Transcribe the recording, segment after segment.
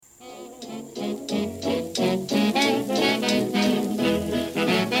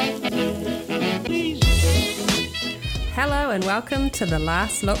welcome to the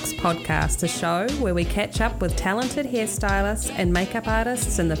Last Looks podcast, a show where we catch up with talented hairstylists and makeup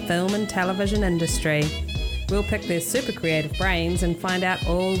artists in the film and television industry. We'll pick their super creative brains and find out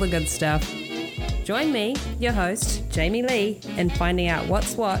all the good stuff. Join me, your host, Jamie Lee, in finding out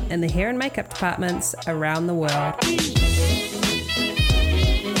what's what in the hair and makeup departments around the world.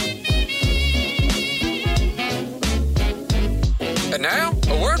 And now,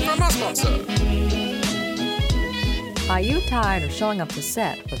 a word from our sponsor. Are you tired of showing up to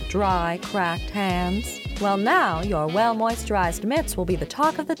set with dry, cracked hands? Well, now your well-moisturized mitts will be the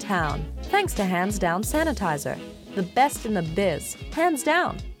talk of the town, thanks to Hands Down Sanitizer, the best in the biz, hands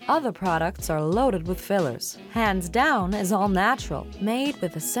down. Other products are loaded with fillers. Hands Down is all natural, made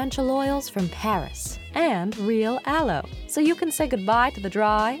with essential oils from Paris and real aloe. So you can say goodbye to the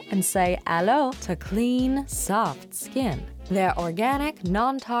dry and say hello to clean, soft skin. Their organic,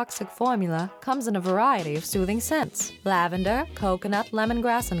 non-toxic formula comes in a variety of soothing scents: lavender, coconut,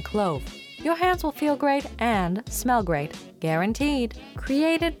 lemongrass, and clove. Your hands will feel great and smell great, guaranteed.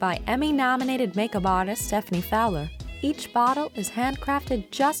 Created by Emmy-nominated makeup artist Stephanie Fowler, each bottle is handcrafted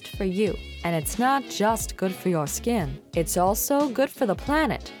just for you. And it's not just good for your skin, it's also good for the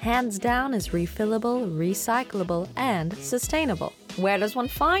planet. Hands Down is refillable, recyclable, and sustainable. Where does one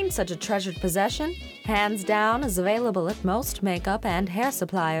find such a treasured possession? Hands Down is available at most makeup and hair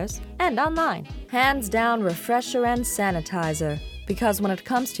suppliers and online. Hands Down Refresher and Sanitizer. Because when it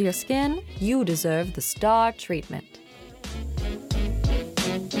comes to your skin, you deserve the star treatment.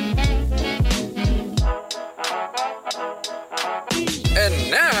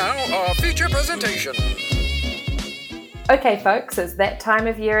 And now, our feature presentation. Okay, folks, it's that time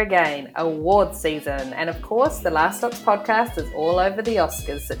of year again, award season. And of course, the Last Looks podcast is all over the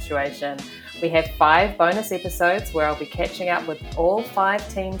Oscars situation. We have 5 bonus episodes where I'll be catching up with all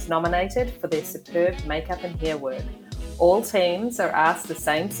 5 teams nominated for their superb makeup and hair work. All teams are asked the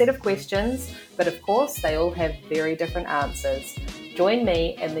same set of questions, but of course, they all have very different answers. Join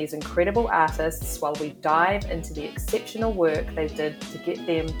me and these incredible artists while we dive into the exceptional work they did to get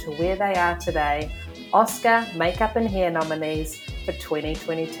them to where they are today, Oscar Makeup and Hair nominees for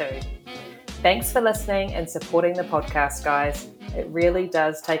 2022. Thanks for listening and supporting the podcast, guys. It really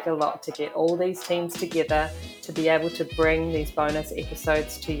does take a lot to get all these teams together to be able to bring these bonus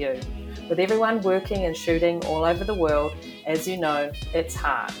episodes to you. With everyone working and shooting all over the world, as you know, it's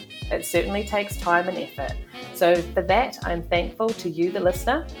hard. It certainly takes time and effort. So for that, I'm thankful to you, the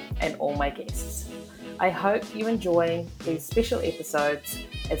listener, and all my guests. I hope you enjoy these special episodes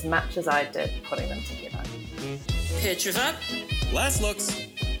as much as I did putting them together. Pictures up. Last looks.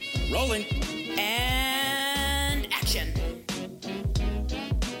 Rolling. And action.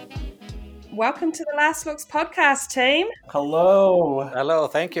 Welcome to the Last Looks podcast, team. Hello. Hello,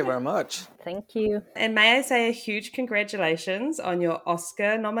 thank you very much. Thank you. And may I say a huge congratulations on your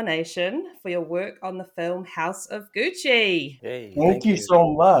Oscar nomination for your work on the film House of Gucci. Yay, Thank you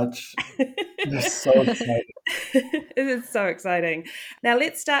so much. It's so exciting. It is so exciting. Now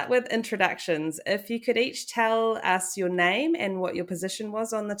let's start with introductions. If you could each tell us your name and what your position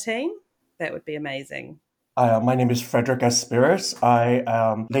was on the team, that would be amazing. My name is Frederick Aspiris. I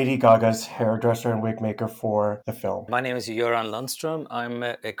am Lady Gaga's hairdresser and wig maker for the film. My name is Göran Lundström. I'm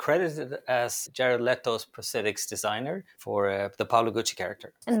credited as Jared Leto's prosthetics designer for the Paolo Gucci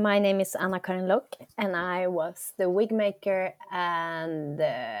character. And my name is Anna-Karin Lock, and I was the wig maker and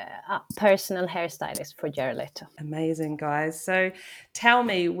personal hairstylist for Jared Leto. Amazing, guys. So tell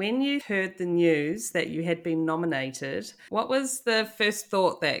me, when you heard the news that you had been nominated, what was the first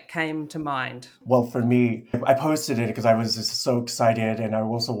thought that came to mind? Well, for me, I posted it because I was just so excited, and I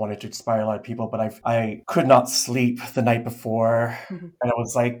also wanted to inspire a lot of people, but I could not sleep the night before. And I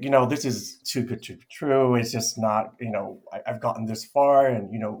was like, this is too good to be true. It's just not, I've gotten this far,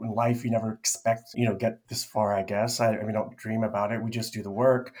 and, in life, you never expect, get this far, I guess. We don't dream about it. We just do the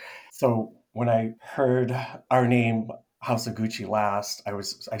work. So when I heard our name, House of Gucci, last, I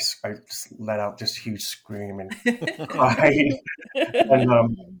just let out this huge scream and cried.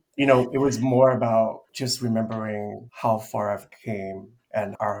 And, it was more about just remembering how far I've came,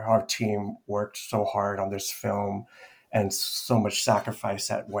 and our team worked so hard on this film and so much sacrifice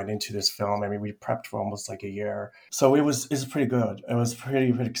that went into this film. We prepped for almost like a year. So it was pretty good. It was a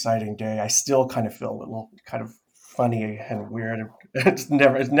pretty exciting day. I still kind of feel a little kind of funny and weird. It's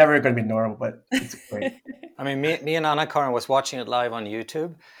never going to be normal, but it's great. Me and Anna-Karin was watching it live on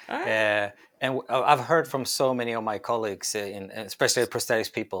YouTube. And I've heard from so many of my colleagues, especially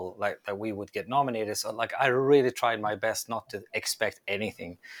prosthetics people, that we would get nominated. So I really tried my best not to expect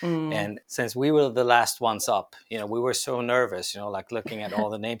anything. And since we were the last ones up, we were so nervous, looking at all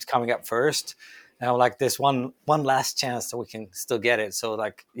the names coming up first. And I'm like, there's one last chance that we can still get it. So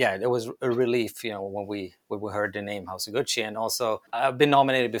like, yeah, it was a relief, when we heard the name House of Gucci. And also I've been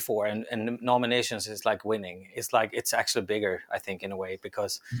nominated before, and nominations is like winning. It's like, it's actually bigger, I think, in a way,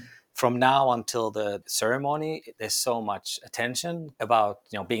 because from now until the ceremony, there's so much attention about,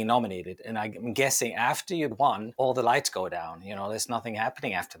 being nominated. And I'm guessing after you've won, all the lights go down, there's nothing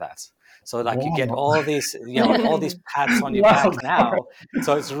happening after that. So like you get all these, all these pats on your back now.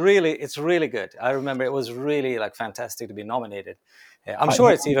 So it's really good. I remember it was really like fantastic to be nominated. I'm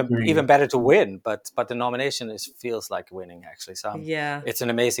sure it's even better to win, but the nomination feels like winning, actually. So it's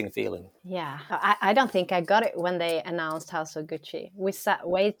an amazing feeling. Yeah, I don't think I got it when they announced House of Gucci. We sat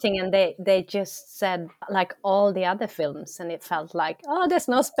waiting, and they just said like all the other films, and it felt like, oh, there's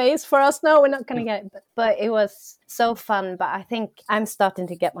no space for us. No, we're not gonna get it. But it was so fun. But I think I'm starting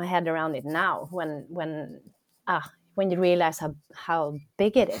to get my head around it now. When you realize how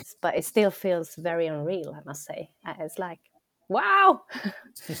big it is, but it still feels very unreal, I must say. It's like, wow,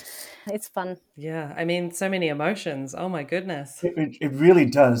 it's fun. Yeah, I mean, so many emotions. Oh my goodness. It really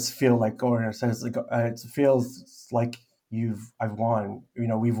does feel like Goran says. Like, it feels like I've won.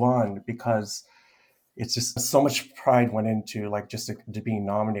 We've won, because it's just so much pride went into like just to being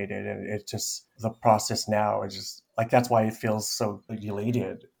nominated, and it's just the process now is just like, that's why it feels so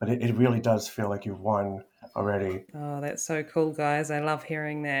elated. But it really does feel like you've won already. Oh, that's so cool, guys. I love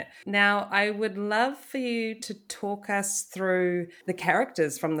hearing that. Now, I would love for you to talk us through the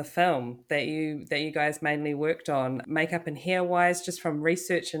characters from the film that you guys mainly worked on, makeup and hair wise, just from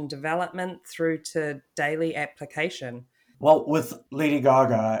research and development through to daily application. Well, with Lady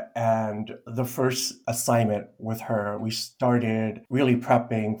Gaga and the first assignment with her, we started really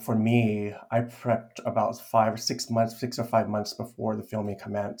prepping. For me, I prepped about 6 or 5 months before the filming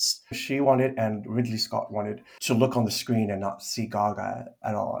commenced. She wanted, and Ridley Scott wanted, to look on the screen and not see Gaga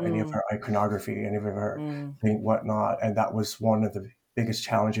at all, any of her iconography, any of her whatnot. And that was one of the biggest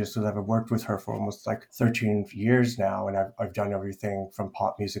challenges, because I've worked with her for almost like 13 years now, and I've done everything from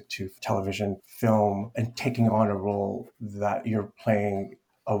pop music to television, film, and taking on a role that you're playing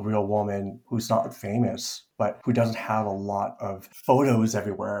a real woman who's not famous, but who doesn't have a lot of photos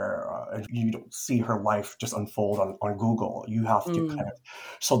everywhere, and you don't see her life just unfold on Google. You have to kind of...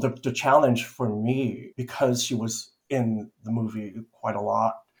 So the challenge for me, because she was in the movie quite a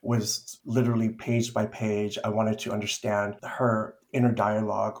lot, was literally page by page. I wanted to understand her inner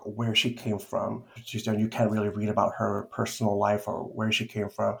dialogue, where she came from. You can't really read about her personal life or where she came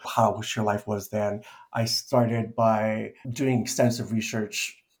from, how her life was then. I started by doing extensive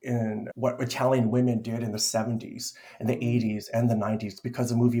research in what Italian women did in the 70s and the 80s and the 90s, because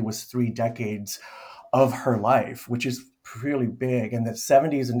the movie was 3 decades of her life, which is really big. In the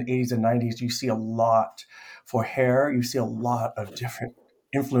 70s and 80s and 90s, you see a lot for hair. You see a lot of different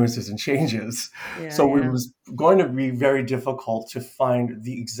influences and changes. It was going to be very difficult to find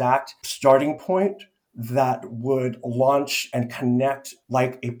the exact starting point that would launch and connect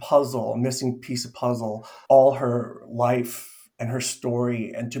like a puzzle, a missing piece of puzzle, all her life and her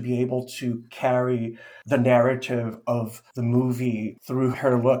story, and to be able to carry the narrative of the movie through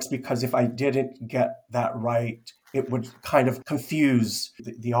her looks. Because if I didn't get that right, it would kind of confuse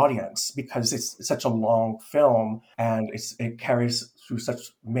the audience, because it's such a long film, and it carries through such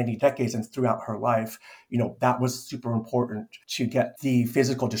many decades and throughout her life. That was super important to get the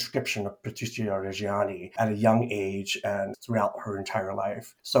physical description of Patrizia Reggiani at a young age and throughout her entire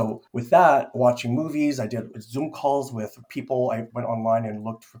life. So with that, watching movies, I did Zoom calls with people. I went online and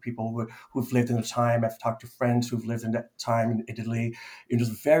looked for people who've lived in the time. I've talked to friends who've lived in that time in Italy. It was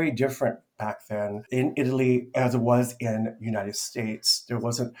very different back then in Italy as it was in the United States. There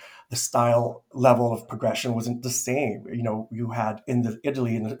wasn't the style level of progression wasn't the same. You had in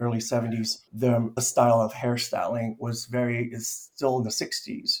Italy in the early 70s, the style of hairstyling is still in the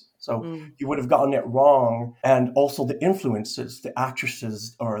 60s. So you would have gotten it wrong. And also the influences, the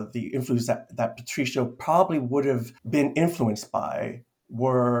actresses, or the influence that Patricia probably would have been influenced by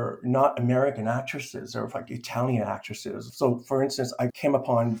were not American actresses or like Italian actresses. So for instance, I came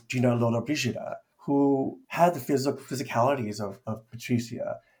upon Gina Lollobrigida, who had the physicalities of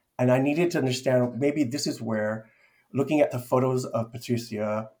Patrizia. And I needed to understand, maybe this is where, looking at the photos of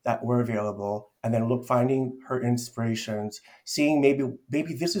Patrizia that were available, and then finding her inspirations, seeing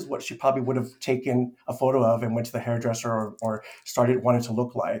maybe this is what she probably would have taken a photo of and went to the hairdresser or started wanting to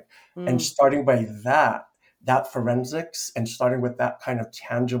look like. And starting by that forensics, and starting with that kind of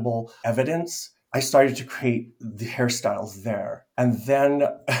tangible evidence, I started to create the hairstyles there. And then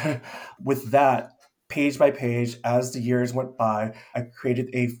with that, page by page, as the years went by, I created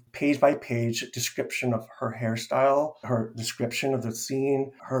a page by page description of her hairstyle, her description of the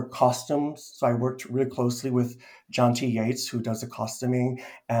scene, her costumes. So I worked really closely with John T. Yates, who does the costuming,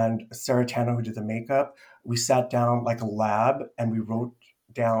 and Sarah Tanner, who did the makeup. We sat down like a lab and we wrote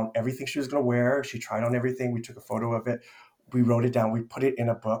down everything she was going to wear. She tried on everything. We took a photo of it. We wrote it down. We put it in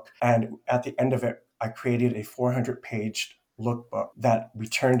a book. And at the end of it, I created a 400-page lookbook that we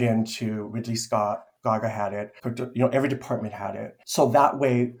turned into Ridley Scott. Gaga had it. Every department had it. So that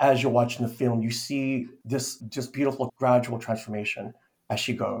way, as you're watching the film, you see this just beautiful gradual transformation as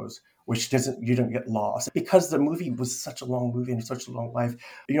she goes, which you don't get lost. Because the movie was such a long movie and such a long life,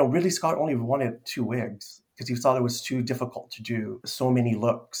 Ridley Scott only wanted 2 wigs because he thought it was too difficult to do so many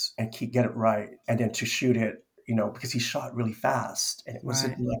looks and get it right. And then to shoot it, because he shot really fast, and it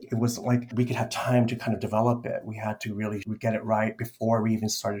wasn't like we could have time to kind of develop it. We had to really get it right before we even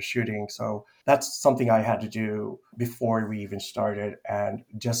started shooting. So that's something I had to do before we even started, and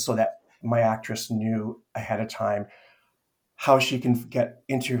just so that my actress knew ahead of time how she can get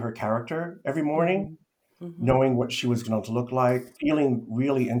into her character every morning. Knowing what she was going to look like, feeling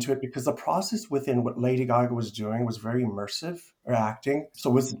really into it, because the process within what Lady Gaga was doing was very immersive, her acting. So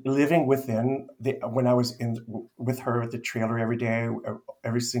it was living within when I was with her at the trailer every day,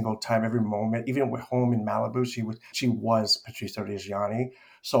 every single time, every moment, even at home in Malibu, she was Patrizia Reggiani.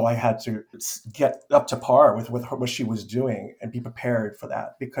 So I had to get up to par with her, what she was doing, and be prepared for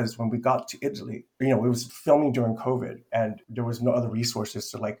that. Because when we got to Italy, it was filming during COVID, and there was no other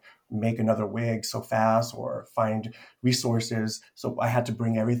resources to make another wig so fast or find resources. So I had to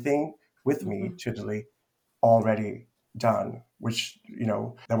bring everything with me to Italy already done, which,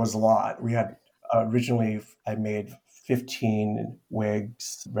 that was a lot. We had originally, I made 15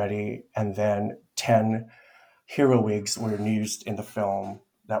 wigs ready, and then 10 hero wigs were used in the film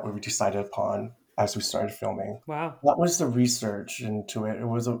that we decided upon as we started filming. Wow. That was the research into it. It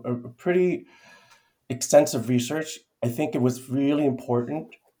was a pretty extensive research. I think it was really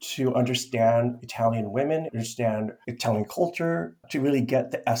important to understand Italian women, understand Italian culture, to really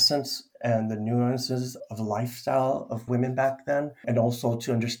get the essence and the nuances of the lifestyle of women back then, and also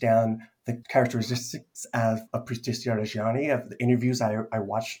to understand the characteristics of Patrizia Reggiani, of the interviews I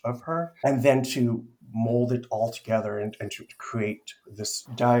watched of her, and then to mold it all together and to create this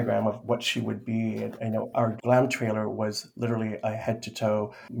diagram of what she would be. And our glam trailer was literally a head to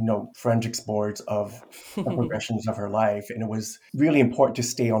toe, forensics boards of the progressions of her life. And it was really important to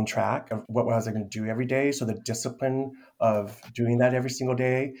stay on track of what was I going to do every day. So the discipline of doing that every single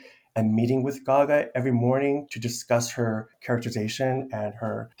day and meeting with Gaga every morning to discuss her characterization and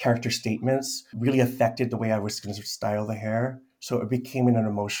her character statements really affected the way I was going to style the hair. So it became an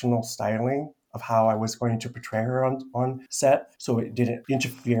emotional styling of how I was going to portray her on set. So it didn't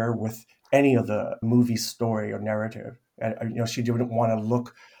interfere with any of the movie story or narrative. And, she didn't want to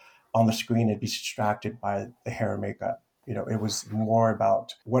look on the screen and be distracted by the hair and makeup. It was more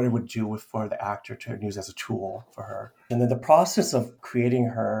about what it would do for the actor to use as a tool for her. And then the process of creating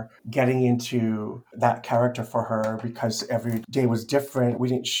her, getting into that character for her, because every day was different. We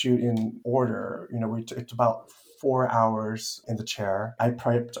didn't shoot in order. It's about 4 hours in the chair. I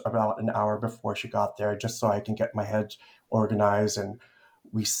prepped about an hour before she got there, just so I can get my head organized. And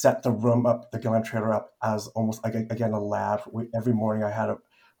we set the room up, the glam trailer up, as almost like, again, a lab. Every morning I had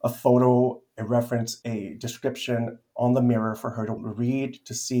a photo, a reference, a description on the mirror for her to read,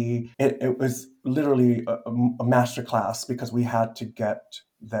 to see. It was literally a masterclass, because we had to get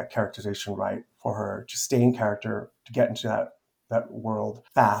that characterization right for her to stay in character, to get into that world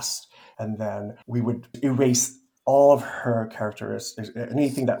fast. And then we would erase all of her characteristics,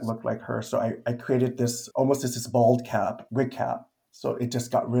 anything that looked like her. So I created this bald cap, wig cap. So it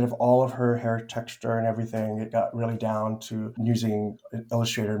just got rid of all of her hair texture and everything. It got really down to using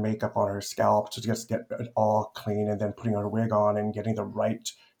Illustrator makeup on her scalp to just get it all clean, and then putting her wig on and getting the right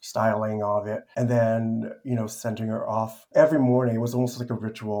styling of it. And then, sending her off every morning. It was almost like a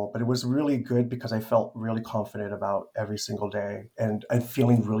ritual, but it was really good because I felt really confident about every single day, and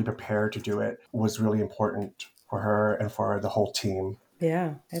feeling really prepared to do it was really important for her and for the whole team.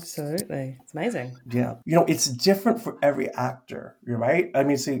 Yeah, absolutely. It's amazing. Yeah. It's different for every actor. You're right. I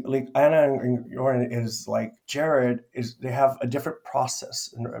mean, see, like Anna and Joran is like Jared they have a different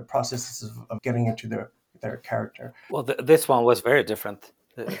process and processes of getting into their character. Well, this one was very different.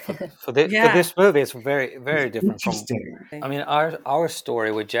 For this movie, it's very, very different. Interesting. I mean, our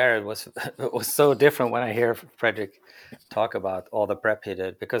story with Jared was so different when I hear Fredrik talk about all the prep he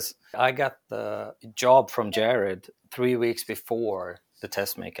did, because I got the job from Jared 3 weeks before the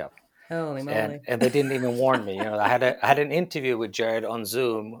test makeup. Holy moly. And they didn't even warn me. I had an interview with Jared on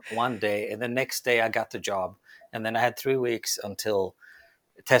Zoom one day, and the next day I got the job, and then I had 3 weeks until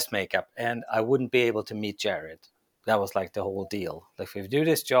test makeup, and I wouldn't be able to meet Jared. That was like the whole deal. Like, if you do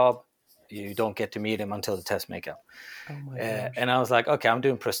this job, you don't get to meet him until the test makeup. Oh my gosh. And I was like, okay, I'm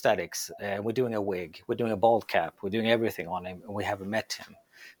doing prosthetics. We're doing a wig. We're doing a bald cap. We're doing everything on him, and we haven't met him.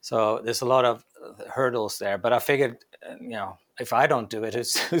 So there's a lot of hurdles there. But I figured, if I don't do it,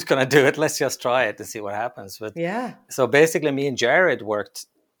 who's going to do it? Let's just try it and see what happens. But Yeah. So basically, me and Jared worked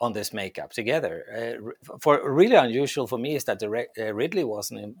on this makeup together. For really unusual for me is that Ridley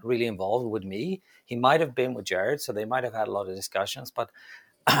wasn't really involved with me. He might have been with Jared, so they might have had a lot of discussions. But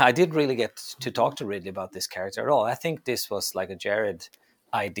I didn't really get to talk to Ridley about this character at all. I think this was like a Jared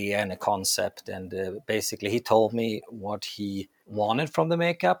idea and a concept, and basically he told me what he wanted from the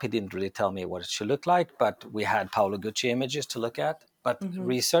makeup. He didn't really tell me what it should look like, but we had Paolo Gucci images to look at. But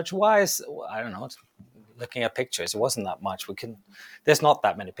research-wise, I don't know, looking at pictures, it wasn't that much. There's not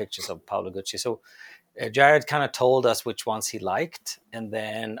that many pictures of Paolo Gucci. So Jared kind of told us which ones he liked, and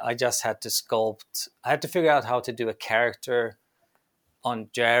then I just had to sculpt. I had to figure out how to do a character on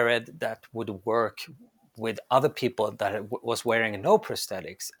Jared that would work with other people that was wearing no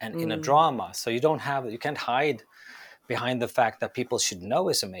prosthetics and in a drama. So you can't hide behind the fact that people should know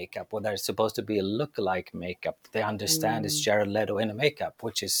it's a makeup, or that it's supposed to be a look-alike makeup. They understand it's Jared Leto in a makeup,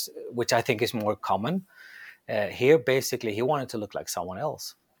 which I think is more common. Here, basically, he wanted to look like someone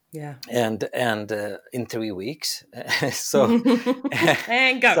else. Yeah. And in 3 weeks. So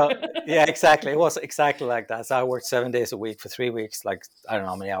and go. So, yeah, exactly. It was exactly like that. So I worked 7 days a week for 3 weeks, like I don't know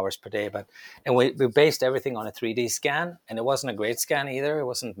how many hours per day, and we based everything on a 3D scan, and it wasn't a great scan either. It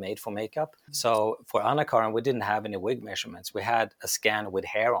wasn't made for makeup. So for Anna-Karin, we didn't have any wig measurements. We had a scan with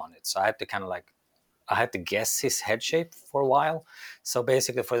hair on it. So I had to I had to guess his head shape for a while. So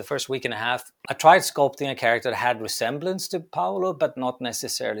basically, for the first week and a half, I tried sculpting a character that had resemblance to Paolo, but not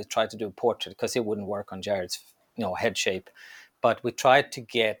necessarily tried to do a portrait, because it wouldn't work on Jared's head shape. But we tried to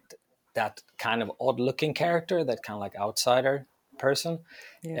get that kind of odd-looking character, that kind of like outsider person,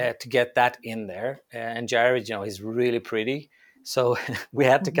 to get that in there. And Jared, he's really pretty. So we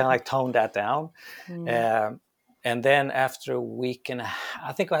had to kind of like tone that down. And then after a week and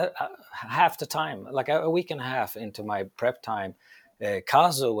I think half the time, like a week and a half into my prep time,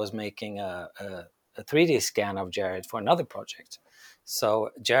 Kazu was making a 3D scan of Jared for another project. So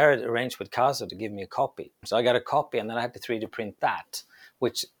Jared arranged with Kazu to give me a copy. So I got a copy, and then I had to 3D print that,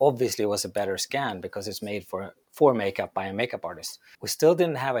 which obviously was a better scan because it's made for makeup by a makeup artist. We still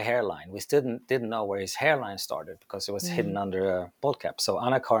didn't have a hairline. We still didn't know where his hairline started because it was hidden under a bald cap. So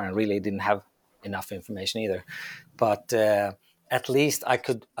Anna-Karin really didn't have enough information either, but at least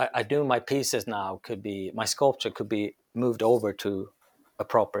I do my pieces now my sculpture could be moved over to a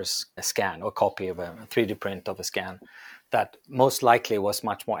proper scan or copy of a 3D print of a scan that most likely was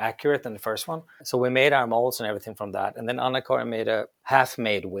much more accurate than the first one. So we made our molds and everything from that, and then Anna-Karin made a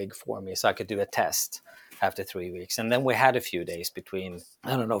half-made wig for me so I could do a test after 3 weeks. And then we had a few days between,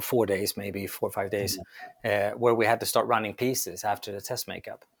 4 days, maybe 4 or 5 days, where we had to start running pieces after the test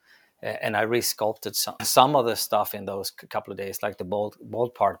makeup. And I re-sculpted some of the stuff in those couple of days, like the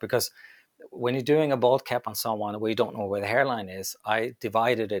bald part, because when you're doing a bald cap on someone where you don't know where the hairline is, I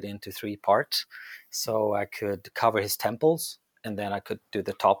divided it into 3 parts. So I could cover his temples, and then I could do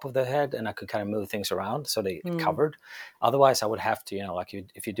the top of the head, and I could kind of move things around so they covered. Otherwise, I would have to,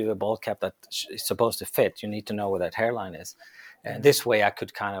 if you do a bald cap that is supposed to fit, you need to know where that hairline is. And this way I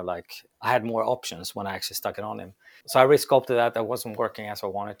could kind of I had more options when I actually stuck it on him. So I re-sculpted that wasn't working as I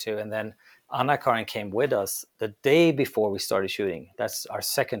wanted to. And then Anna-Karin came with us the day before we started shooting. That's our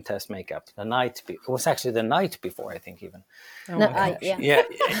second test makeup. It was actually the night before, I think, even. Oh my gosh.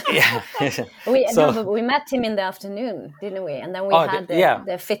 Yeah. But we met him in the afternoon, didn't we? And then we had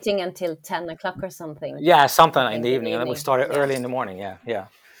the fitting until 10 o'clock or something. Yeah, something in the evening. And then we started early in the morning. Yeah.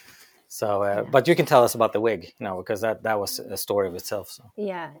 So, but you can tell us about the wig, because that was a story of itself. So.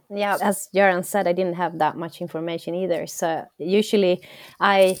 Yeah. As Göran said, I didn't have that much information either. So usually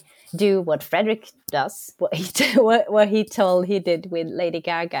I do what Fredrik does, what he told he did with Lady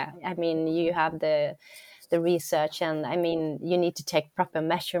Gaga. I mean, you have the research, and I mean, you need to take proper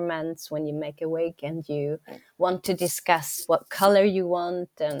measurements when you make a wig, and you want to discuss what color you want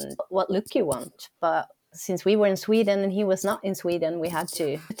and what look you want. But since we were in Sweden and he was not in Sweden, we had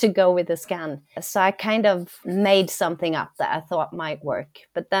to go with the scan. So I kind of made something up that I thought might work.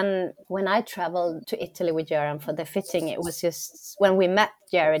 But then when I traveled to Italy with Göran for the fitting, it was just when we met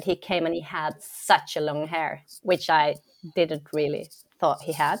Jared, he came and he had such a long hair, which I didn't really thought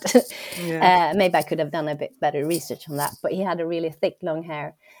he had. Maybe I could have done a bit better research on that, but he had a really thick, long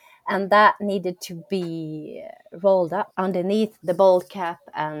hair. and that needed to be rolled up underneath the bald cap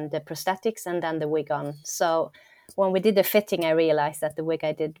and the prosthetics and then the wig on. So when we did the fitting, I realized that the wig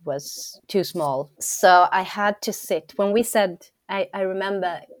I did was too small. So I had to sit. When we said, I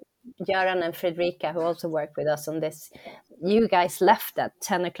remember Göran and Fredrika, who also worked with us on this, you guys left at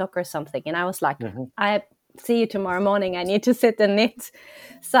 10 o'clock or something. And I was like, I see you tomorrow morning. I need to sit and knit.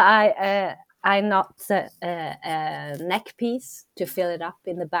 So I knocked a neck piece to fill it up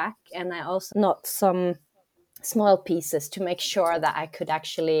in the back. And I also knocked some small pieces to make sure that I could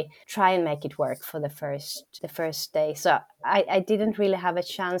actually try and make it work for the first day. So I didn't really have a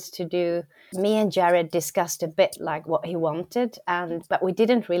chance to do. Me and Jared discussed a bit like what he wanted, but we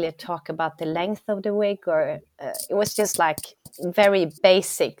didn't really talk about the length of the wig, or it was just like very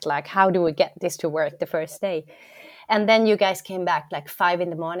basic, like how do we get this to work the first day. And then you guys came back like 5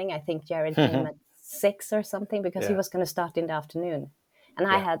 a.m. I think Jared came at 6 or something, because he was going to start in the afternoon. And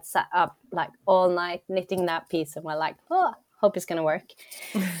I had sat up like all night knitting that piece, and we're like, oh, hope it's going to work.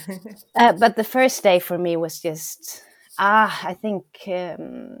 But the first day for me was just, I think, I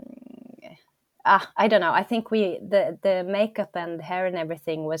don't know. I think the makeup and hair and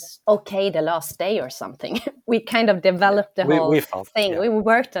everything was okay the last day or something. We kind of developed the whole thing. Yeah. We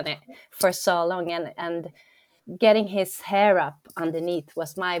worked on it for so long, and getting his hair up underneath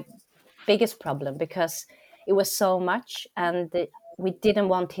was my biggest problem, because it was so much, and we didn't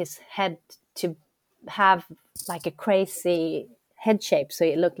want his head to have like a crazy head shape, so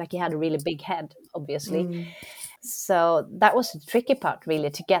it looked like he had a really big head, obviously. So that was the tricky part, really,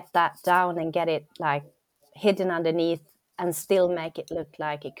 to get that down and get it like hidden underneath and still make it look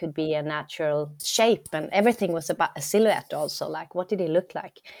like it could be a natural shape. And everything was about a silhouette also, like what did he look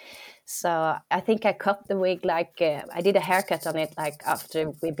like? So I think I cut the wig I did a haircut on it like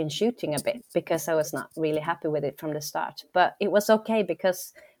after we've been shooting a bit, because I was not really happy with it from the start. But it was okay,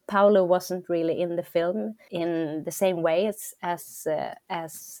 because Paolo wasn't really in the film in the same way as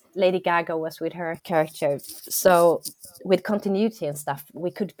Lady Gaga was with her character. So with continuity and stuff,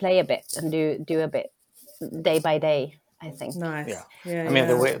 we could play a bit and do a bit day by day, I think. Nice. I mean,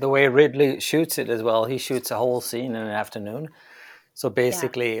 the way Ridley shoots it as well, he shoots a whole scene in an afternoon. So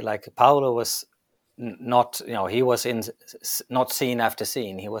basically, like Paolo was not, he was not scene after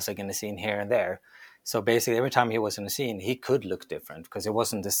scene. He was like in a scene here and there. So basically, every time he was in a scene, he could look different, because it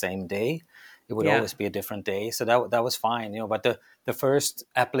wasn't the same day. It would always be a different day. So that was fine, But the first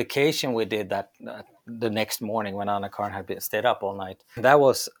application we did that the next morning when Anna-Karin had stayed up all night, that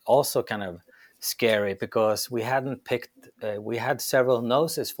was also kind of scary, because we hadn't picked. We had several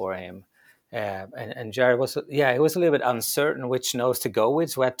noses for him. And Jared was, he was a little bit uncertain which nose to go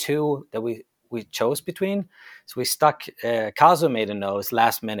with. So we had two that we chose between. So we stuck, Kazu made a nose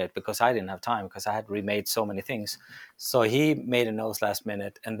last minute, because I didn't have time, because I had remade so many things. So he made a nose last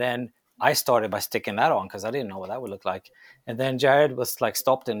minute. And then I started by sticking that on, because I didn't know what that would look like. And then Jared was like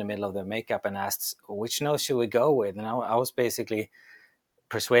stopped in the middle of the makeup and asked, which nose should we go with? And I was basically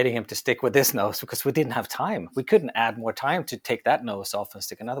persuading him to stick with this nose, because we didn't have time. We couldn't add more time to take that nose off and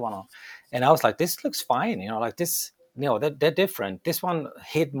stick another one on. And I was like, this looks fine, like this, they're different. This one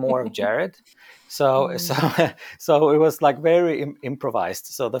hid more of Jared. So it was like very improvised.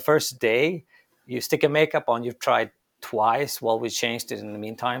 So the first day you stick a makeup on, you've tried twice while we changed it in the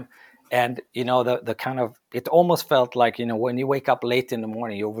meantime. And, the kind of, it almost felt like, when you wake up late in the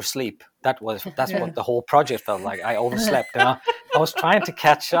morning, you oversleep. That's what the whole project felt like. I overslept. And I was trying to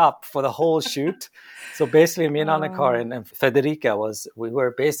catch up for the whole shoot. So basically, me and Anna-Karin and Federica we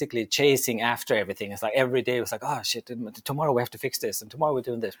were basically chasing after everything. It's like every day it was like, oh shit, tomorrow we have to fix this, and tomorrow we're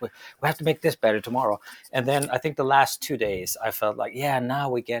doing this. We have to make this better tomorrow. And then I think the last 2 days I felt like, now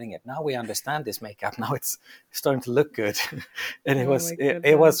we're getting it. Now we understand this makeup. Now it's starting to look good. And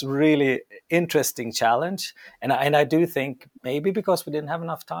it was really interesting challenge. And I do think maybe because we didn't have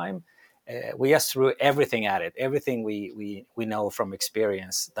enough time, we just threw everything at it. Everything we know from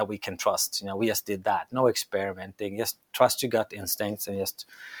experience that we can trust. We just did that. No experimenting. Just trust your gut instincts and just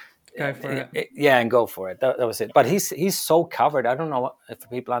go for it. And go for it. That was it. But he's so covered. I don't know if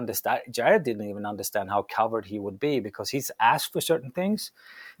people understand. Jared didn't even understand how covered he would be, because he's asked for certain things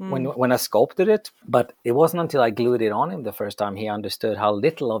when I sculpted it. But it wasn't until I glued it on him the first time he understood how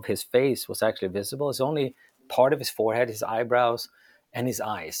little of his face was actually visible. It's only part of his forehead, his eyebrows, and his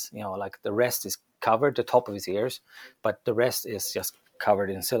eyes. Like the rest is covered, the top of his ears, but the rest is just covered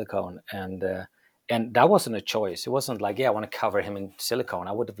in silicone. And that wasn't a choice. It wasn't like, I want to cover him in silicone.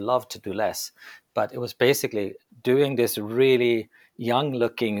 I would have loved to do less, but it was basically doing this really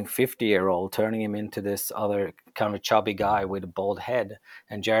young-looking 50-year-old, turning him into this other kind of chubby guy with a bald head.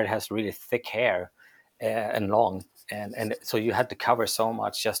 And Jared has really thick hair and long. and so you had to cover so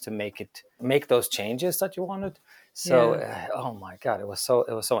much just to make those changes that you wanted. So oh my God, it was so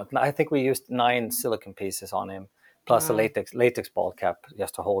much. I think we used 9 silicone pieces on him, plus a latex ball cap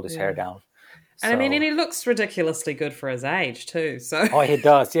just to hold his hair down. And I mean, and he looks ridiculously good for his age too. So oh, he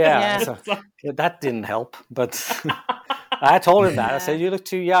does, yeah. Yeah. So, that didn't help, but I told him that. I said, "You look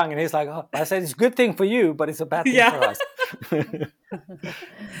too young," and he's like, "Oh." I said, "It's a good thing for you, but it's a bad thing for us."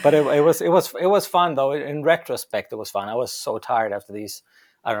 But it was fun though. In retrospect, it was fun. I was so tired after these,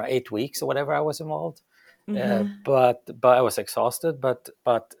 I don't know, 8 weeks or whatever I was involved. But I was exhausted.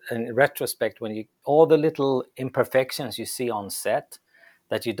 But in retrospect, when you all the little imperfections you see on set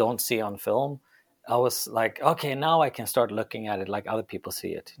that you don't see on film, I was like, okay, now I can start looking at it like other people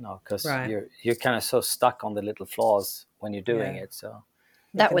see it, because you're kind of so stuck on the little flaws when you're doing it. So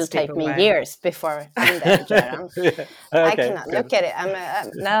that will take me years before I'm there, Jaron. I cannot look at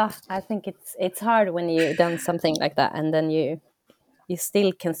it. No, I think it's hard when you've done something like that, and then you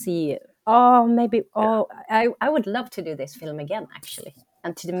still can see. I would love to do this film again, actually,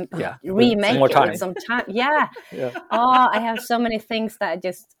 and to remake it with some time. Yeah. Oh, I have so many things that I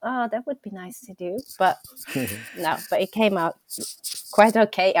just, that would be nice to do. But no, but it came out quite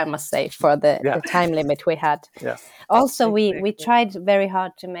okay, I must say, for the time limit we had. Yeah. Also, we tried very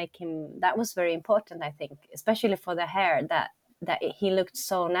hard to make him, that was very important, I think, especially for the hair, that he looked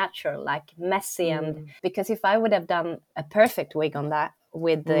so natural, like messy. And because if I would have done a perfect wig on that,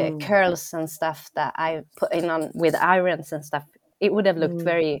 with the curls and stuff that I put in on with irons and stuff, it would have looked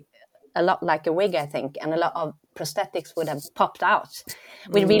a lot like a wig, I think, and a lot of prosthetics would have popped out.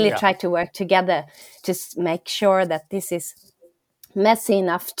 We really tried to work together to make sure that this is messy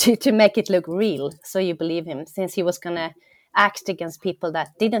enough to make it look real, so you believe him, since he was going to act against people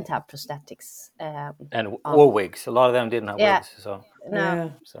that didn't have prosthetics. Or wigs. A lot of them didn't have wigs. So.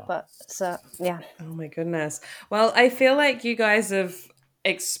 No, but Oh my goodness. Well, I feel like you guys have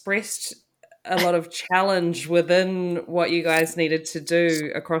expressed a lot of challenge within what you guys needed to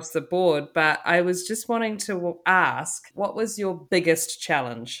do across the board, but I was just wanting to ask, what was your biggest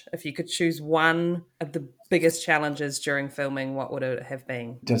challenge? If you could choose one of the biggest challenges during filming, what would it have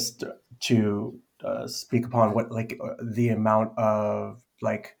been? Just to speak upon what the amount of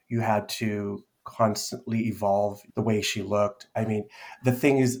you had to constantly evolve the way she looked. I mean, the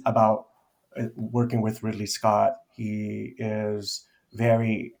thing is about working with Ridley Scott, he is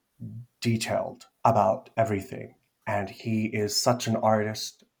very detailed about everything, and he is such an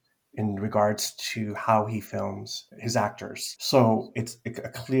artist in regards to how he films his actors. So it's a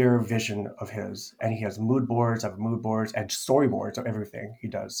clear vision of his, and he has mood boards and storyboards of everything he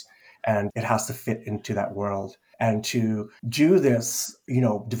does, and it has to fit into that world. And to do this,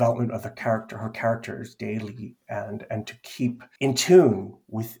 development of her characters daily, and to keep in tune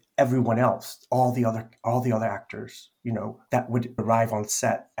with everyone else, all the other actors, that would arrive on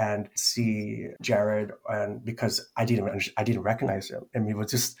set and see Jared, and because I didn't recognize him. I mean, it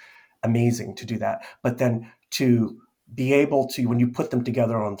was just amazing to do that. But then to be able to, when you put them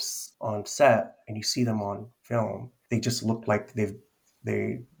together on set and you see them on film, they just look like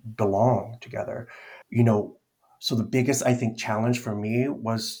they belong together, So the biggest, I think, challenge for me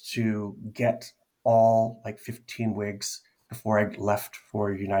was to get all 15 wigs before I left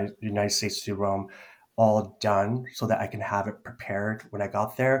for United States to Rome, all done so that I can have it prepared when I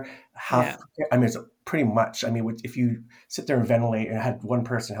got there. I mean, it's pretty much, if you sit there and ventilate, and I had one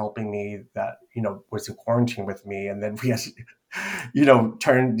person helping me that, was in quarantine with me, and then we had to,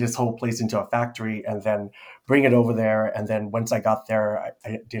 turn this whole place into a factory and then bring it over there. And then once I got there,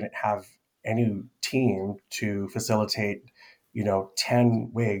 I didn't have any team to facilitate,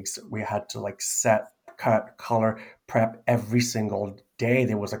 10 wigs. We had to set, cut, color, prep every single day.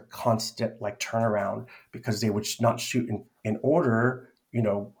 There was a constant turnaround because they would not shoot in order,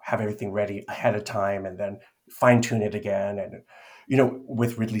 have everything ready ahead of time and then fine tune it again. And,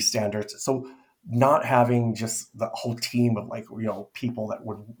 with Ridley standards. So not having just the whole team of people that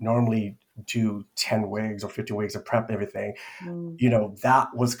would normally do 10 wigs or 50 wigs and prep everything, that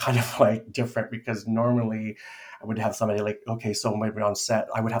was kind of different, because normally I would have somebody okay, so maybe on set,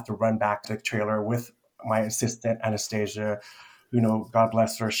 I would have to run back to the trailer with my assistant Anastasia, God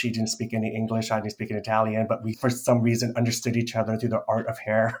bless her. She didn't speak any English. I didn't speak any Italian, but we, for some reason, understood each other through the art of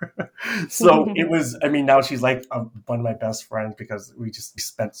hair. So it was, now she's one of my best friends, because we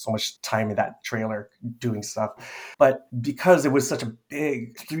spent so much time in that trailer doing stuff. But because it was such a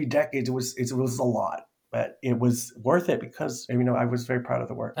big 3 decades, it was a lot. But it was worth it because, I was very proud of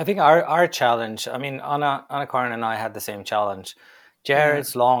the work. I think our challenge, Anna Karin and I had the same challenge,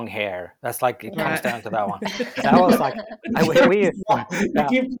 Jared's long hair. That's like it comes down to that one. That was like we You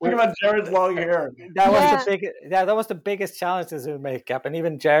keep talking about Jared's long hair. That was the biggest challenge is in makeup. And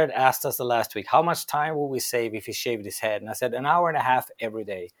even Jared asked us the last week, how much time will we save if he shaved his head? And I said an hour and a half every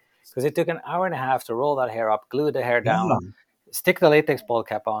day, because it took an hour and a half to roll that hair up, glue the hair down, stick the latex ball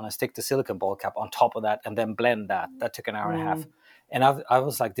cap on, and stick the silicone ball cap on top of that, and then blend that. That took an hour and a half. And I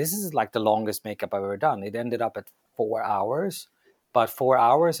was like, this is like the longest makeup I've ever done. It ended up at 4 hours. But 4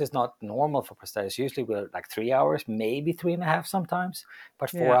 hours is not normal for prosthetics. Usually we're like 3 hours, maybe 3.5 sometimes. But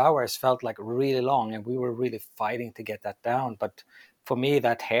 4 hours felt like really long, and we were really fighting to get that down. But for me,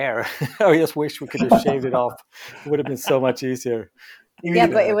 that hair, I just wish we could have shaved it off. It would have been so much easier. Yeah,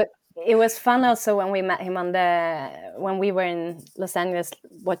 but it was fun also when we met him when we were in Los Angeles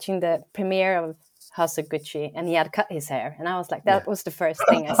watching the premiere of House of Gucci, and he had cut his hair, and I was like, that was the first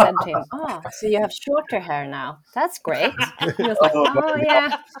thing I said to him. Oh, so you have shorter hair now? That's great. He was like, oh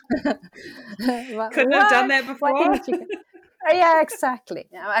yeah. Couldn't have done that before. Yeah, exactly.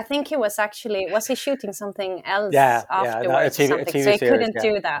 I think he was he shooting something else afterwards? So he couldn't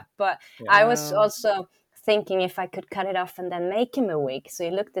do that. But I was also thinking if I could cut it off and then make him a wig so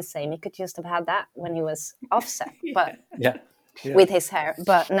he looked the same. He could just have had that when he was offset. But with his hair,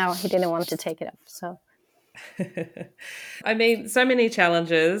 but no, he didn't want to take it off. So, I mean, so many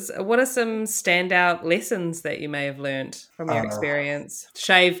challenges. What are some standout lessons that you may have learned from your experience?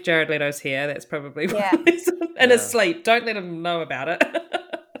 Shave Jared Leto's hair. That's probably in his sleep. Don't let him know about it.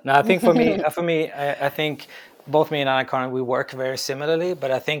 No, I think for me, I think both me and Anna Karin, we work very similarly.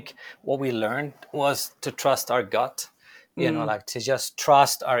 But I think what we learned was to trust our gut. You know, like to just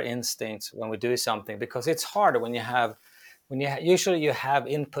trust our instincts when we do something, because it's harder when you have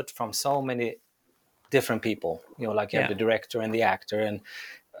input from so many different people, you know, like you have the director and the actor and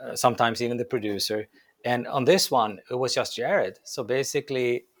sometimes even the producer. And on this one, it was just Jared. So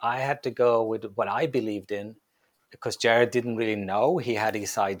basically I had to go with what I believed in, because Jared didn't really know. He had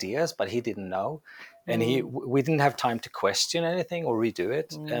his ideas, but he didn't know. And we didn't have time to question anything or redo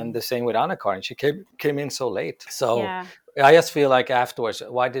it. And the same with Anna Karin. She came in so late. So I just feel like afterwards,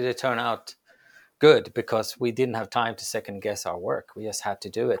 why did it turn out good? Because we didn't have time to second guess our work. We just had to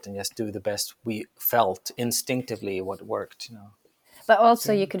do it and just do the best we felt instinctively what worked, you know. But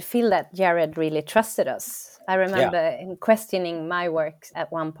also you could feel that Jared really trusted us. I remember in questioning my work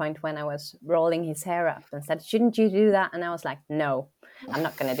at one point when I was rolling his hair up and said, shouldn't you do that? And I was like, no, I'm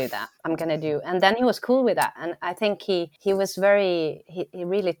not going to do that. I'm going to do. And then he was cool with that. And I think he was he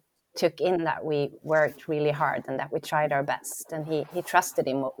really took in that we worked really hard and that we tried our best. And he trusted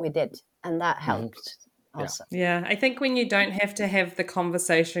in what we did. And that helped also. Yeah, I think when you don't have to have the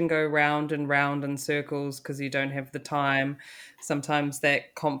conversation go round and round in circles because you don't have the time, sometimes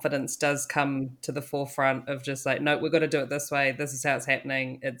that confidence does come to the forefront of just like, no, we've got to do it this way. This is how it's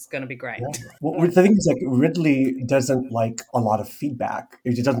happening. It's going to be great. Yeah. Well, the thing is, like, Ridley doesn't like a lot of feedback.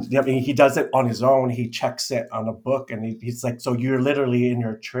 He doesn't. I mean, he does it on his own. He checks it on a book, and he's like, so you're literally in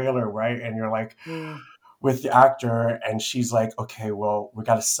your trailer, right? And you're like, with the actor, and she's like, okay, well, we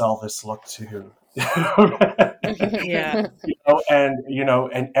got to sell this look to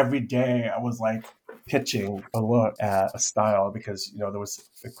and every day I was like pitching a look at a style, because there was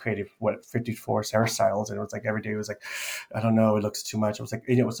a creative 54 hairstyles, and it was like every day it was like, I don't know, it looks too much. I was like,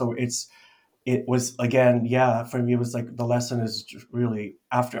 so it was again, for me it was like the lesson is really,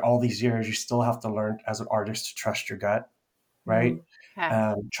 after all these years, you still have to learn as an artist to trust your gut, right?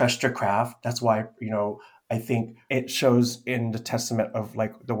 Trust your craft. That's why I think it shows in the testament of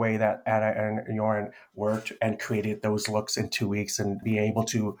like the way that Anna and Joran worked and created those looks in 2 weeks, and be able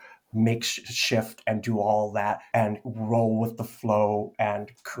to make shift and do all that and roll with the flow and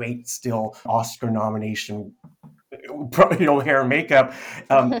create still Oscar nomination, hair and makeup.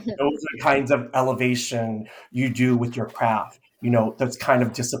 Those are the kinds of elevation you do with your craft. That's kind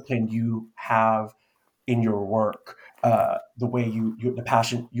of discipline you have in your work. The way the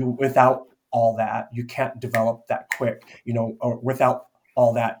passion, without all that, you can't develop that quick, or without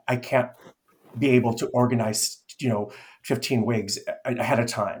all that, I can't be able to organize, 15 wigs ahead of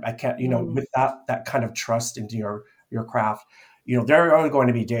time. I can't, without that kind of trust into your craft, there are going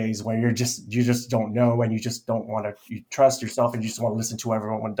to be days when you just don't know, and you just don't want to, you trust yourself and you just want to listen to what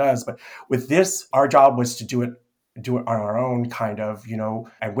everyone does. But with this, our job was to do it on our own, kind of,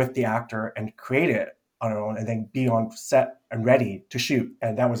 and with the actor, and create it on our own, and then be on set and ready to shoot.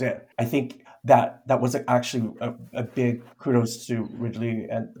 And that was it. I think that was actually a big kudos to Ridley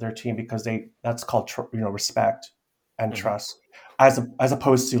and their team, because that's called respect and trust, as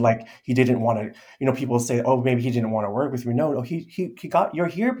opposed to like, he didn't want to, people say, oh, maybe he didn't want to work with you. No, you're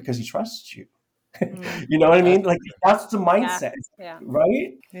here because he trusts you. You know what I mean? Like that's the mindset, Yeah.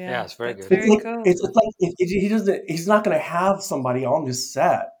 right? Yeah, it's very that's good. It's Very like cool. it's like he doesn't. He's not going to have somebody on this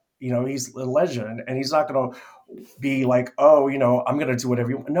set. You know, he's a legend, and he's not going to be like, oh, you know, I'm going to do whatever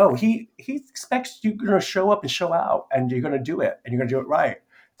you want. No, he expects you're going to show up and show out, and you're going to do it, and you're going to do it right.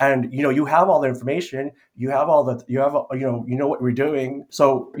 And you know, you have all the information, you have you know what we're doing,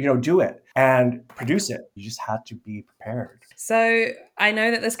 so you know, do it and produce it. You just had to be prepared. So I know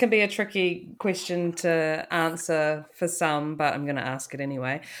that this can be a tricky question to answer for some, but I'm going to ask it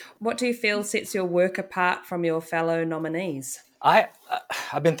anyway. What do you feel sets your work apart from your fellow nominees?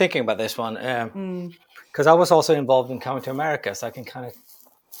 I've been thinking about this one because I was also involved in Coming to America, so I can kind of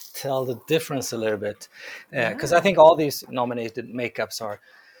tell the difference a little bit. Because I think all these nominated makeups are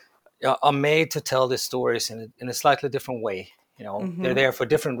made to tell the stories in a slightly different way. You know, they're there for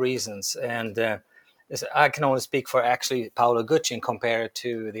different reasons, and I can only speak for actually Paolo Gucci and compare it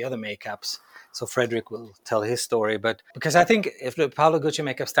to the other makeups. So Frederick will tell his story, but because I think if the Paolo Gucci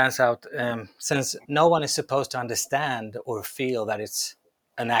makeup stands out, since no one is supposed to understand or feel that it's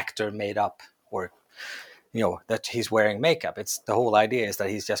an actor made up, or you know, that he's wearing makeup. It's the whole idea is that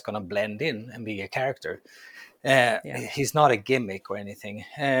he's just going to blend in and be a character. He's not a gimmick or anything.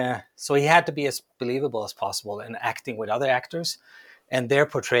 So he had to be as believable as possible and acting with other actors, and they're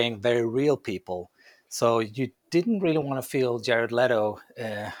portraying very real people. So you didn't really want to feel Jared Leto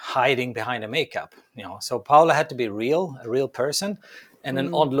hiding behind a makeup, you know. So Paolo had to be real, a real person, and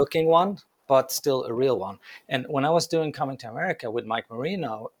an odd-looking one, but still a real one. And when I was doing Coming to America with Mike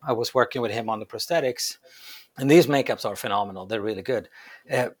Marino, I was working with him on the prosthetics. And these makeups are phenomenal. They're really good.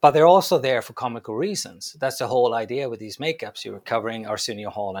 But they're also there for comical reasons. That's the whole idea with these makeups. You're covering Arsenio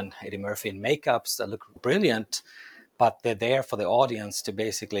Hall and Eddie Murphy in makeups that look brilliant, but they're there for the audience to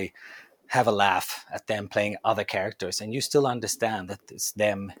basically have a laugh at them playing other characters. And you still understand that it's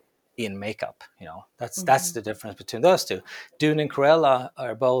them in makeup. You know, that's the difference between those two. Dune and Cruella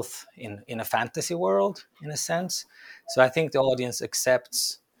are both in a fantasy world, in a sense. So I think the audience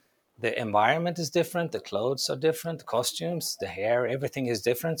accepts the environment is different, the clothes are different, the costumes, the hair, everything is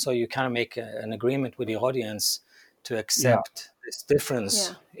different. So you kind of make an agreement with the audience to accept this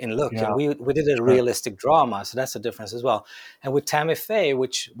difference in look. Yeah. And we did a realistic drama, so that's a difference as well. And with Tammy Faye,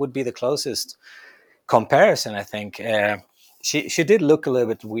 which would be the closest comparison, I think, she did look a little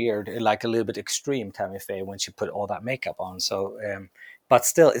bit weird, like a little bit extreme, Tammy Faye, when she put all that makeup on. So, but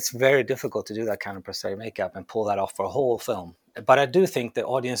still, it's very difficult to do that kind of prosthetic makeup and pull that off for a whole film. But I do think the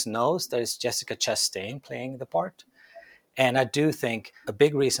audience knows that it's Jessica Chastain playing the part. And I do think a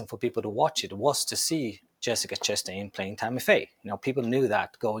big reason for people to watch it was to see Jessica Chastain playing Tammy Faye. You know, people knew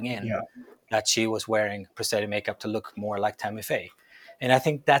that going in, that she was wearing prosthetic makeup to look more like Tammy Faye. And I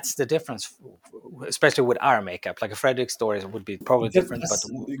think that's the difference, especially with our makeup. Like a Frederick story would be probably different. But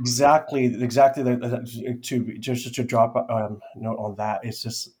exactly. To drop a note on that, it's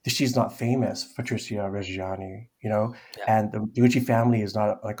just she's not famous, Patricia Reggiani, you know, and the Gucci family is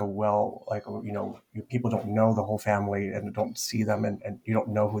not like you know, people don't know the whole family and don't see them, and you don't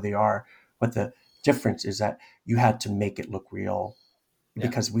know who they are. But the difference is that you had to make it look real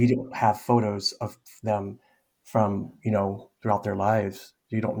because we don't have photos of them from, you know, throughout their lives.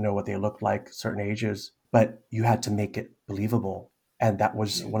 You don't know what they look like, certain ages, but you had to make it believable. And that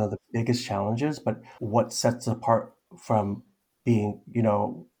was one of the biggest challenges. But what sets it apart from being, you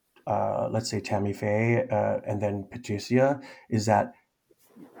know, let's say Tammy Faye and then Patricia is that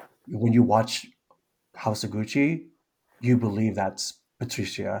when you watch House of Gucci, you believe that's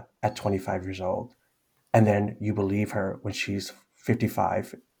Patricia at 25 years old. And then you believe her when she's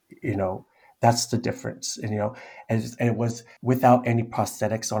 55, you know. That's the difference, and you know, and it was without any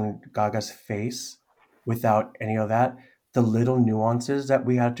prosthetics on Gaga's face, without any of that. The little nuances that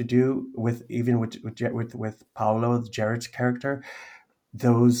we had to do with Paolo, Jared's character,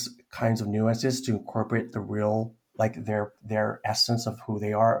 those kinds of nuances to incorporate the real, like their essence of who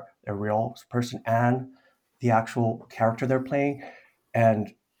they are, a real person, and the actual character they're playing,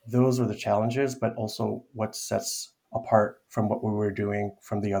 and those were the challenges, but also what sets apart from what we were doing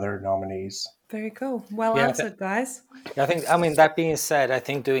from the other nominees. Very cool. Well answered, guys. I mean, that being said, I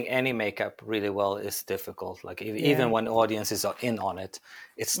think doing any makeup really well is difficult. Like even when audiences are in on it,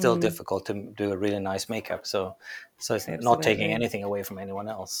 it's still difficult to do a really nice makeup. So it's not taking anything away from anyone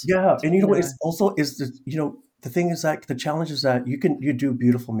else. Yeah, and you know, it's also the thing is that the challenge is that you do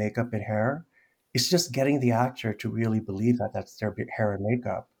beautiful makeup and hair. It's just getting the actor to really believe that that's their hair and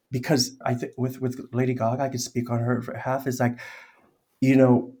makeup. Because I think with Lady Gaga, I could speak on her behalf. Is like, you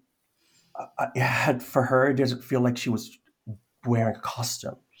know, for her, it doesn't feel like she was wearing a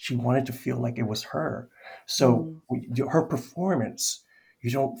costume. She wanted to feel like it was her. So her performance, you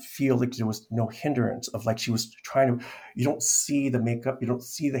don't feel like there was no hindrance of like she was trying to. You don't see the makeup, you don't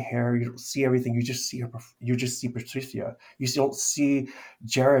see the hair, you don't see everything. You just see her. You just see Patricia. You don't see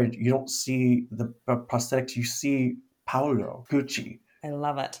Jared. You don't see the prosthetics. You see Paolo Gucci. I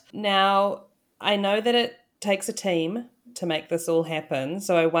love it. Now, I know that it takes a team to make this all happen.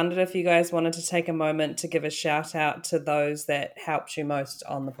 So I wondered if you guys wanted to take a moment to give a shout out to those that helped you most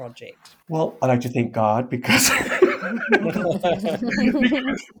on the project. Well, I'd like to thank God because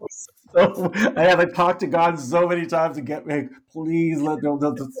so, I haven't talked to God so many times to get me, please let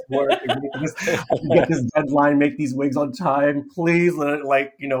this work. I can get this deadline, make these wigs on time. Please let it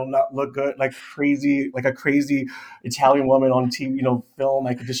not look good, like a crazy Italian woman on TV, film.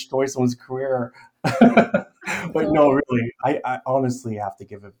 I could destroy someone's career. But no, really, I honestly have to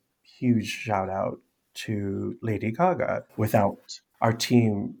give a huge shout out to Lady Gaga. Without our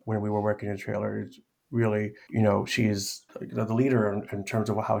team, when we were working in trailers, really, she is the leader in terms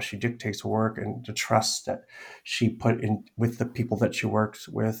of how she dictates work, and the trust that she put in with the people that she works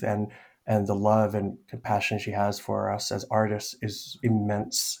with, and the love and compassion she has for us as artists is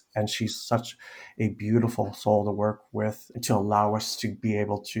immense. And she's such a beautiful soul to work with, and to allow us to be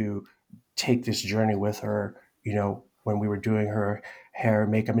able to take this journey with her, when we were doing her hair,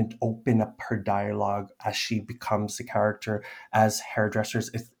 makeup, and open up her dialogue as she becomes the character. As a hairdresser,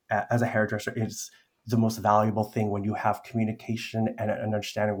 it's the most valuable thing when you have communication and an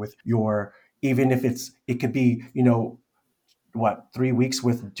understanding with even if it could be, 3 weeks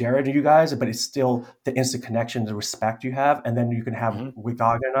with Jared and you guys, but it's still the instant connection, the respect you have. And then you can have with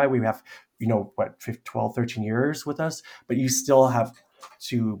Gaga and I, we have, 12, 13 years with us, but you still have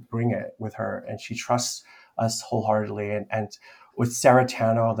to bring it with her, and she trusts us wholeheartedly. And with Sarah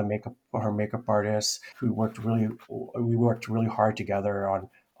Tano, her makeup artist, we worked really hard together on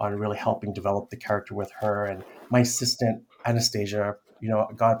really helping develop the character with her. And my assistant Anastasia,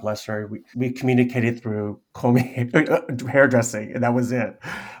 God bless her. We communicated through combing, hairdressing, and that was it.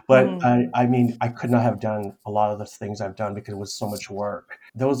 But I could not have done a lot of the things I've done because it was so much work.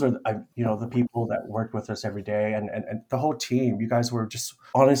 Those are, the people that worked with us every day, and the whole team. You guys were just,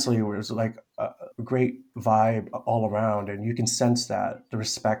 honestly, it was like a great vibe all around, and you can sense that, the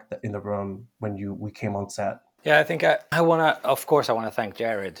respect in the room when we came on set. Yeah, I think I want to thank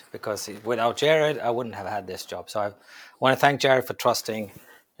Jared, because without Jared, I wouldn't have had this job. So I want to thank Jared for trusting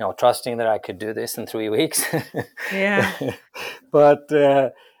that I could do this in 3 weeks. Yeah. But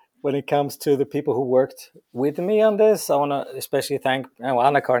when it comes to the people who worked with me on this, I want to especially thank,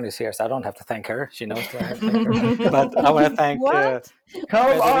 Anna-Karin is here, so I don't have to thank her. She knows that I have to thank her. But I want to thank...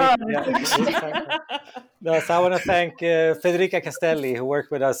 Come on! So I want to thank Federica Castelli, who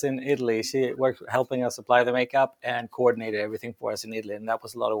worked with us in Italy. She worked helping us apply the makeup and coordinated everything for us in Italy, and that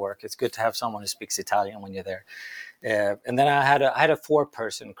was a lot of work. It's good to have someone who speaks Italian when you're there. And then I had a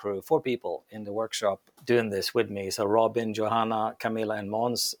 4-person crew, 4 people in the workshop doing this with me. So Robin, Johanna, Camilla, and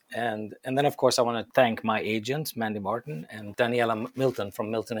Mons. And then, of course, I want to thank my agents, Mandy Martin and Daniela Milton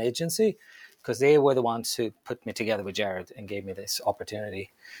from Milton Agency, because they were the ones who put me together with Jared and gave me this opportunity.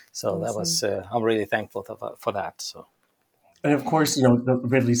 So That was, I'm really thankful for that. So, and of course, the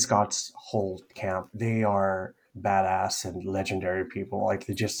Ridley Scott's whole camp, they are badass and legendary people. Like,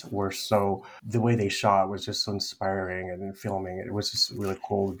 they just were the way they shot was just so inspiring, and filming it was just really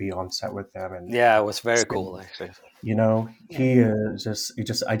cool to be on set with them. And yeah, it was very cool, actually. He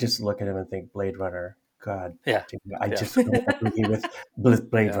is I just look at him and think Blade Runner. God, yeah, just grew up with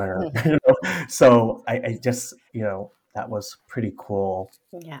Blade Runner. So I just, that was pretty cool.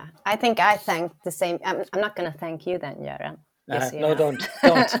 Yeah, I think I thanked the same. I'm not going to thank you then, Göran. No, don't.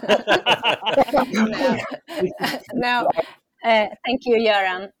 No, thank you,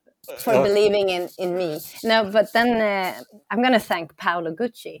 Göran, for believing in me. No, but then I'm going to thank Paolo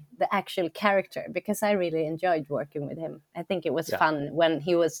Gucci, the actual character, because I really enjoyed working with him. I think it was fun when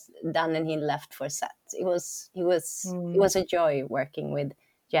he was done and he left for set. It was a joy working with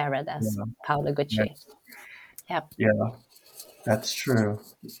Jared as Paolo Gucci. Yeah, that's true.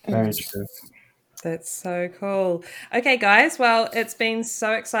 Very true. That's so cool. Okay, guys. Well, it's been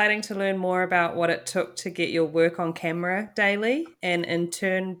so exciting to learn more about what it took to get your work on camera daily, and in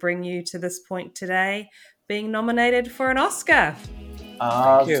turn bring you to this point today, being nominated for an Oscar.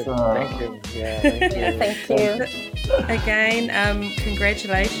 Awesome. Thank you. Yeah, thank you. Again,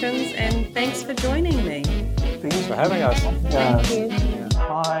 congratulations, and thanks for joining me. Thanks for having us. Thank you.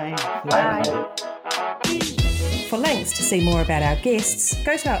 Bye. Bye. For links links to see more about our guests,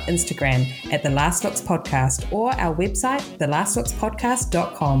 go to our Instagram at The Last Looks Podcast or our website,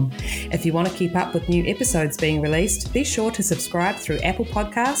 thelastlookspodcast.com. If you want to keep up with new episodes being released, be sure to subscribe through Apple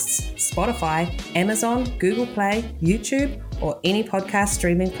Podcasts, Spotify, Amazon, Google Play, YouTube, or any podcast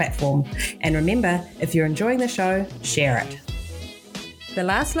streaming platform. And remember, if you're enjoying the show, share it. The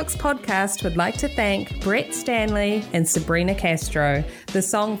Last Looks Podcast would like to thank Brett Stanley and Sabrina Castro. The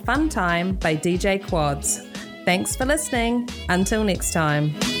song Fun Time by DJ Quads. Thanks for listening. Until next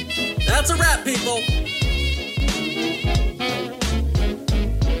time. That's a wrap, people.